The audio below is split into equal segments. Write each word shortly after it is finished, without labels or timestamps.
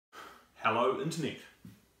Hello Internet.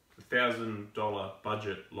 The $1,000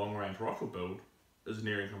 budget long range rifle build is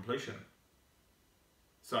nearing completion.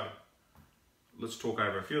 So let's talk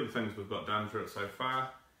over a few of the things we've got done for it so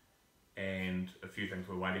far and a few things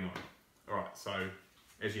we're waiting on. Alright, so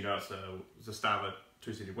as you know, it's a Starver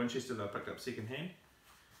 270 Winchester that I picked up second hand.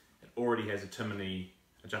 It already has a Timony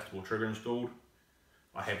adjustable trigger installed.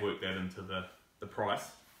 I have worked that into the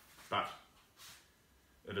price, but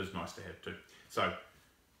it is nice to have too. So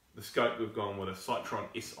the scope, we've gone with a Cytron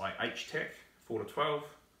SIH TAC 4-12.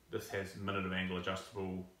 This has minute of angle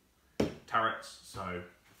adjustable turrets, so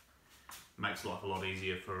makes life a lot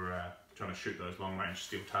easier for trying to shoot those long range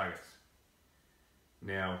steel targets.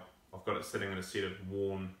 Now I've got it sitting in a set of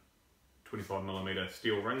worn 25mm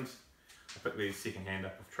steel rings. I picked these second hand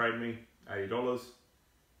up off Trade Me, $80,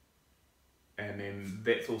 and then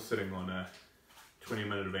that's all sitting on a 20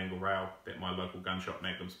 minute of angle rail that my local gun shop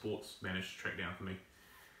Magnum Sports managed to track down for me.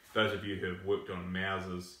 Those of you who have worked on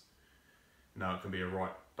Mausers know it can be a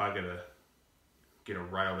right bugger to get a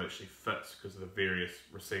rail that actually fits because of the various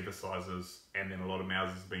receiver sizes, and then a lot of Mausers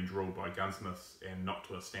have been drilled by gunsmiths and not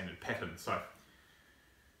to a standard pattern, so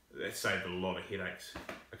that saved a lot of headaches.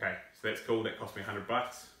 Okay, so that's cool, that cost me $100.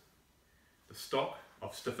 The stock,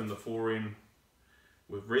 I've stiffened the fore-end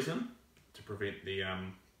with resin to prevent the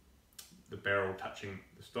barrel touching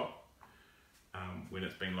the stock when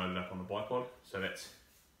it's being loaded up on the bipod, so that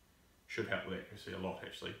should help with accuracy a lot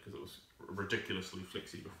actually, because it was ridiculously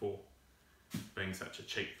flexy before, being such a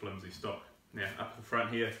cheap flimsy stock. Now up the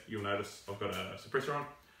front here, you'll notice I've got a suppressor on.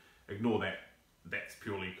 Ignore that, that's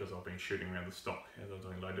purely because I've been shooting around the stock as I was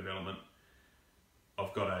doing load development.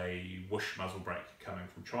 I've got a Wish muzzle brake coming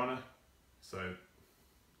from China, so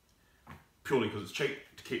purely because it's cheap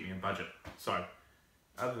to keep me in budget. So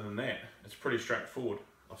other than that, it's pretty straightforward.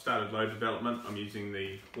 I've started load development. I'm using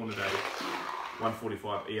the Hornady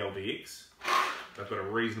 145 ELDX. I've got a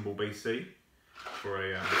reasonable BC for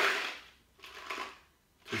a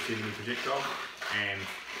 270 projectile, and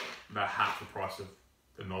they're half the price of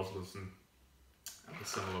the Noslers and the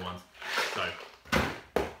similar ones. So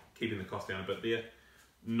keeping the cost down a bit there.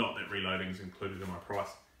 Not that reloading is included in my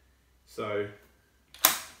price. So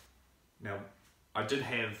now I did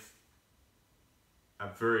have a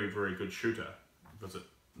very, very good shooter visit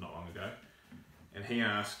not long ago, and he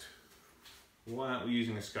asked, why aren't we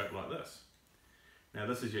using a scope like this? Now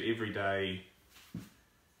this is your everyday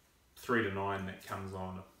 3 to 9 that comes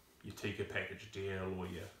on your Tikka package deal or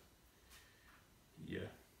your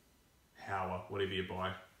Hauer, whatever you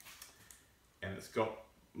buy, and it's got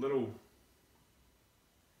little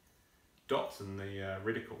dots in the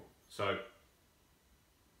reticle. So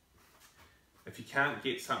if you can't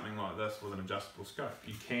get something like this with an adjustable scope,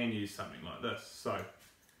 you can use something like this. So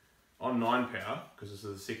on 9 power, because this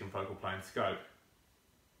is a second focal plane scope,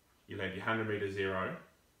 you'll have your 100 meter zero,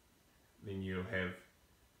 then you'll have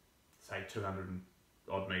say 200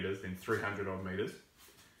 odd meters, then 300 odd meters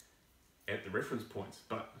at the reference points.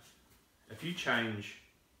 But if you change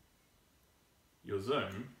your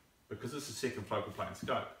zoom, because it's a second focal plane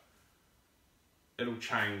scope, it'll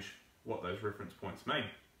change what those reference points mean.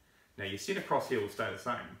 Now your set across here will stay the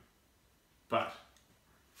same, but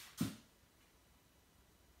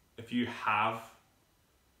if you halve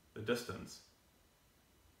the distance,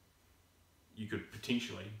 you could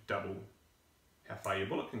potentially double how far your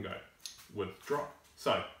bullet can go with drop.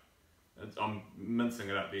 So I'm mincing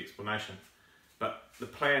it up, the explanation, but the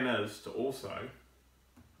plan is to also,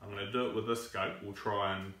 I'm going to do it with this scope, we'll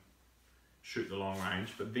try and shoot the long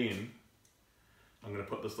range, but then I'm going to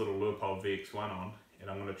put this little Leupold VX1 on,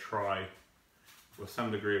 and I'm going to try with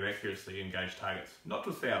some degree of accuracy engage targets, not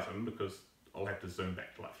to 1,000 because I'll have to zoom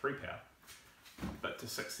back to like 3 power, but to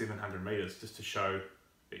 600-700 meters, just to show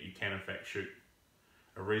that you can in fact shoot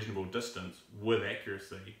a reasonable distance with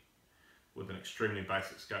accuracy with an extremely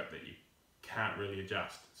basic scope that you can't really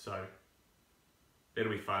adjust. So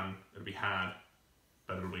that'll be fun, it'll be hard,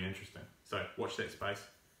 but it'll be interesting. So watch that space.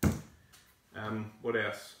 What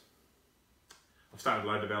else? I've started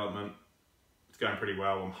load development. It's going pretty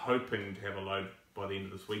well. I'm hoping to have a load by the end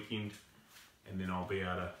of this weekend, and then I'll be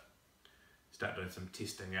able to start doing some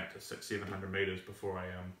testing out to 600-700 meters before I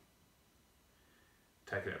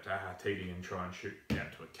take it up to AHTV and try and shoot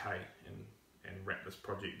out to a K and wrap this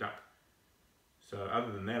project up. So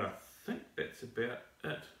other than that, I think that's about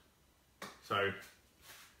it. So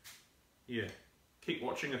yeah, keep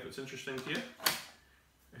watching if it's interesting to you.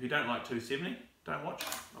 If you don't like 270, don't watch.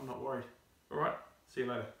 I'm not worried. Alright, see you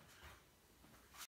later.